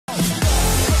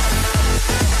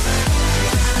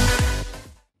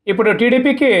ఇప్పుడు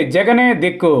టీడీపీకి జగనే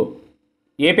దిక్కు.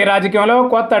 ఏపీ రాజకీయంలో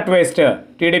కొత్త ట్విస్ట్.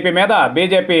 టీడీపీ మీద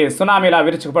బీజేపీ సునామీలా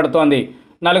విరుచుకుపడుతోంది.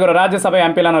 నలుగురు రాజ్యసభ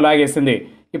ఎంపీలను లాగేసింది.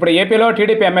 ఇప్పుడు ఏపీలో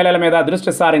టీడీపీ ఎమ్మెల్యేల మీద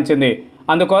దృష్టి సారించింది.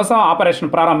 అందుకోసం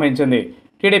ఆపరేషన్ ప్రారంభించింది.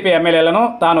 టీడీపీ ఎమ్మెల్యేలను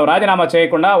తాను రాజీనామా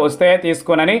చేయకుండా వస్తే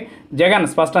తీసుకోనని జగన్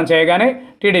స్పష్టం చేయగానే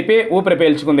టీడీపీ ఊపిరి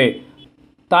పీల్చుకుంది.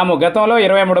 తాము గతంలో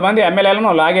 23 మంది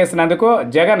ఎమ్మెల్యేలను లాగేసినందుకు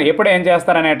జగన్ ఎప్పుడు ఏం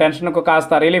చేస్తారనే టెన్షన్కు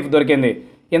కాస్త రిలీఫ్ దొరికింది.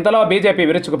 ఇంతలో బీజేపీ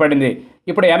విరుచుకుపడింది.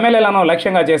 ఇప్పుడు ఎమ్మెల్యేలను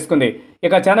లక్ష్యంగా చేసుకుంది.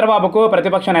 ఇక చంద్రబాబుకు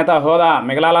ప్రతిపక్ష నేత హోదా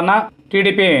మిగలాలన్నా,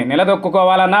 టీడీపీ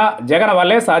నిలదొక్కుకోవాలన్నా జగన్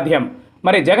వల్లే సాధ్యం.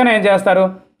 మరి జగన్ ఏం చేస్తారు?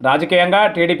 రాజకీయంగా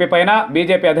టీడీపీ పైన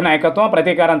బీజేపీ అధినాయకత్వం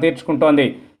ప్రతీకారం తీర్చుకుంటోంది.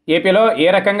 ఏపీలో ఏ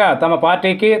రకంగా తమ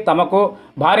పార్టీకి తమకు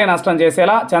భారీ నష్టం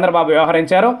చేసేలా చంద్రబాబు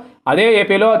వ్యవహరించారో అదే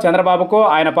ఏపీలో చంద్రబాబుకు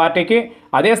ఆయన పార్టీకి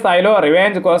అదే స్థాయిలో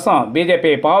రివెంజ్ కోసం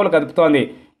బీజేపీ పావులు కదుపుతోంది.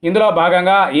 ఇందులో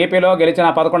భాగంగా ఏపీలో గెలిచిన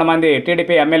 11 మంది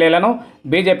టీడీపీ ఎమ్మెల్యేలను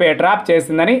బీజేపీ ట్రాప్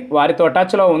చేసిందని, వారితో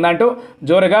టచ్లో ఉందంటూ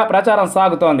జోరుగా ప్రచారం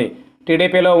సాగుతోంది.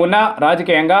 టీడీపీలో ఉన్న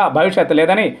రాజకీయంగా భవిష్యత్తు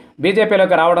లేదని,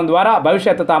 బీజేపీలోకి రావడం ద్వారా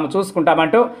భవిష్యత్తు తాము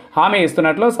చూసుకుంటామంటూ హామీ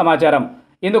ఇస్తున్నట్లు సమాచారం.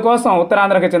 ఇందుకోసం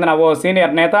ఉత్తరాంధ్రకు చెందిన ఓ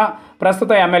సీనియర్ నేత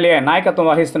ప్రస్తుత ఎమ్మెల్యే నాయకత్వం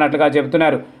వహిస్తున్నట్లుగా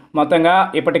చెబుతున్నారు. మొత్తంగా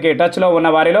ఇప్పటికీ టచ్లో ఉన్న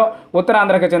వారిలో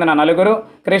ఉత్తరాంధ్రకు చెందిన 4,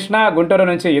 కృష్ణా, గుంటూరు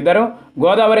నుంచి 2,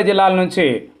 గోదావరి జిల్లాల నుంచి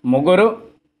 3,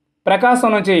 ప్రకాశం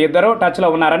నుంచి 2 టచ్లో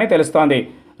ఉన్నారని తెలుస్తోంది.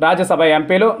 రాజ్యసభ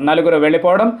ఎంపీలు 4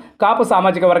 వెళ్లిపోవడం, కాపు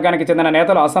సామాజిక వర్గానికి చెందిన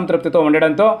నేతలు అసంతృప్తితో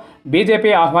ఉండడంతో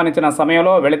బీజేపీ ఆహ్వానించిన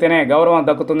సమయంలో వెళితేనే గౌరవం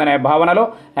దక్కుతుందనే భావనలో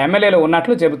ఎమ్మెల్యేలు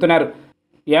ఉన్నట్లు చెబుతున్నారు.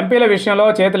 ఎంపీల విషయంలో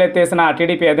చేతులెత్తేసిన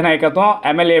టీడీపీ అధినాయకత్వం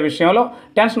ఎమ్మెల్యే విషయంలో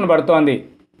టెన్షన్ పడుతోంది.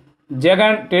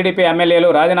 జగన్ టీడీపీ ఎమ్మెల్యేలు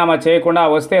రాజీనామా చేయకుండా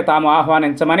వస్తే తాము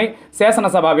ఆహ్వానించమని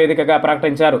శాసనసభ వేదికగా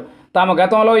ప్రకటించారు. తాము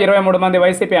గతంలో 23 మంది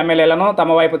వైసీపీ ఎమ్మెల్యేలను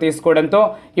తమ వైపు తీసుకోవడంతో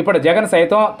ఇప్పుడు జగన్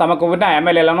సైతం తమకు ఉన్న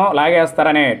ఎమ్మెల్యేలను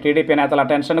లాగేస్తారనే టీడీపీ నేతల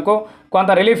టెన్షన్కు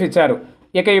కొంత రిలీఫ్ ఇచ్చారు.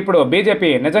 ఇక ఇప్పుడు బీజేపీ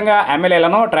నిజంగా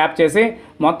ఎమ్మెల్యేలను ట్రాప్ చేసి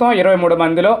మొత్తం 23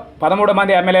 మందిలో 13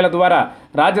 మంది ఎమ్మెల్యేల ద్వారా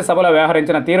రాజ్యసభలో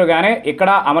వ్యవహరించిన తీరుగానే ఇక్కడ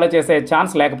అమలు చేసే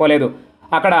ఛాన్స్ లేకపోలేదు.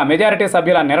 అక్కడ మెజారిటీ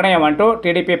సభ్యుల నిర్ణయం అంటూ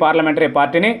టీడీపీ పార్లమెంటరీ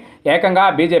పార్టీని ఏకంగా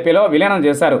బీజేపీలో విలీనం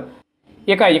చేశారు.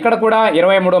 ఇక ఇక్కడ కూడా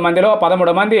 23 మందిలో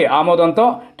 13 మంది ఆమోదంతో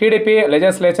టీడీపీ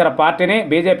లెజిస్లేచర్ పార్టీని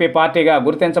బీజేపీ పార్టీగా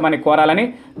గుర్తించమని కోరాలని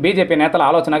బీజేపీ నేతల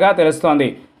ఆలోచనగా తెలుస్తోంది.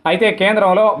 అయితే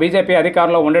కేంద్రంలో బీజేపీ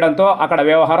అధికారంలో ఉండడంతో అక్కడ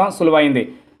వ్యవహారం సులువైంది.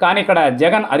 కానీ ఇక్కడ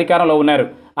జగన్ అధికారంలో ఉన్నారు.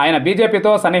 ఆయన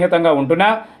బీజేపీతో సన్నిహితంగా ఉంటున్నా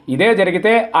ఇదే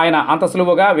జరిగితే ఆయన అంత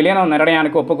సులువుగా విలీనం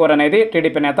నిర్ణయానికి ఒప్పుకోరనేది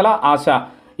టీడీపీ నేతల ఆశ.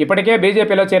 ఇప్పటికే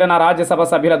బీజేపీలో చేరిన రాజ్యసభ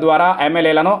సభ్యుల ద్వారా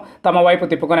ఎమ్మెల్యేలను తమ వైపు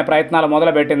తిప్పుకునే ప్రయత్నాలు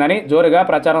మొదలుపెట్టిందని జోరుగా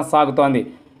ప్రచారం సాగుతోంది.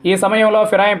 ఈ సమయంలో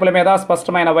ఫిరాయింపుల మీద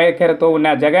స్పష్టమైన వైఖరితో ఉన్న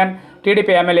జగన్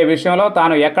టీడీపీ ఎమ్మెల్యే విషయంలో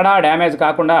తాను ఎక్కడా డ్యామేజ్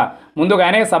కాకుండా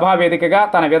ముందుగానే సభా వేదికగా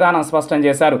తన విధానం స్పష్టం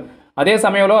చేశారు. అదే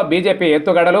సమయంలో బీజేపీ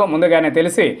ఎత్తుగడలు ముందుగానే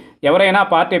తెలిసి ఎవరైనా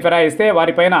పార్టీ ఫిరాయిస్తే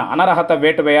వారిపైన అనర్హత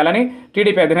వేటు వేయాలని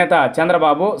టీడీపీ అధినేత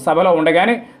చంద్రబాబు సభలో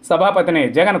ఉండగానే సభాపతిని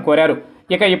జగన్ కోరారు.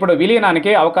 ఇక ఇప్పుడు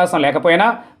విలీనానికి అవకాశం లేకపోయినా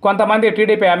కొంతమంది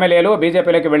టీడీపీ ఎమ్మెల్యేలు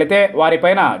బీజేపీలోకి వెళితే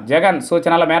వారిపైన జగన్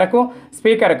సూచనల మేరకు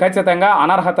స్పీకర్ ఖచ్చితంగా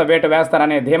అనర్హత వేటు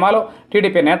వేస్తారనే ధీమాలో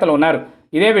టీడీపీ నేతలు ఉన్నారు.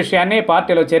 ఇదే విషయాన్ని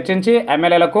పార్టీలో చర్చించి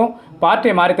ఎమ్మెల్యేలకు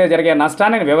పార్టీ మారితే జరిగే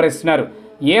నష్టాన్ని వివరిస్తున్నారు.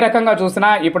 ఏ రకంగా చూసినా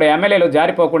ఇప్పుడు ఎమ్మెల్యేలు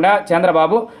జారిపోకుండా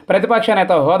చంద్రబాబు ప్రతిపక్ష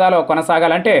నేత హోదాలో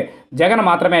కొనసాగాలంటే జగన్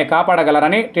మాత్రమే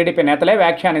కాపాడగలరని టీడీపీ నేతలే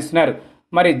వ్యాఖ్యానిస్తున్నారు.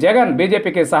 మరి జగన్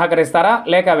బీజేపీకి సహకరిస్తారా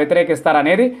లేక వ్యతిరేకిస్తారా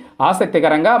అనేది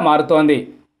ఆసక్తికరంగా మారుతోంది.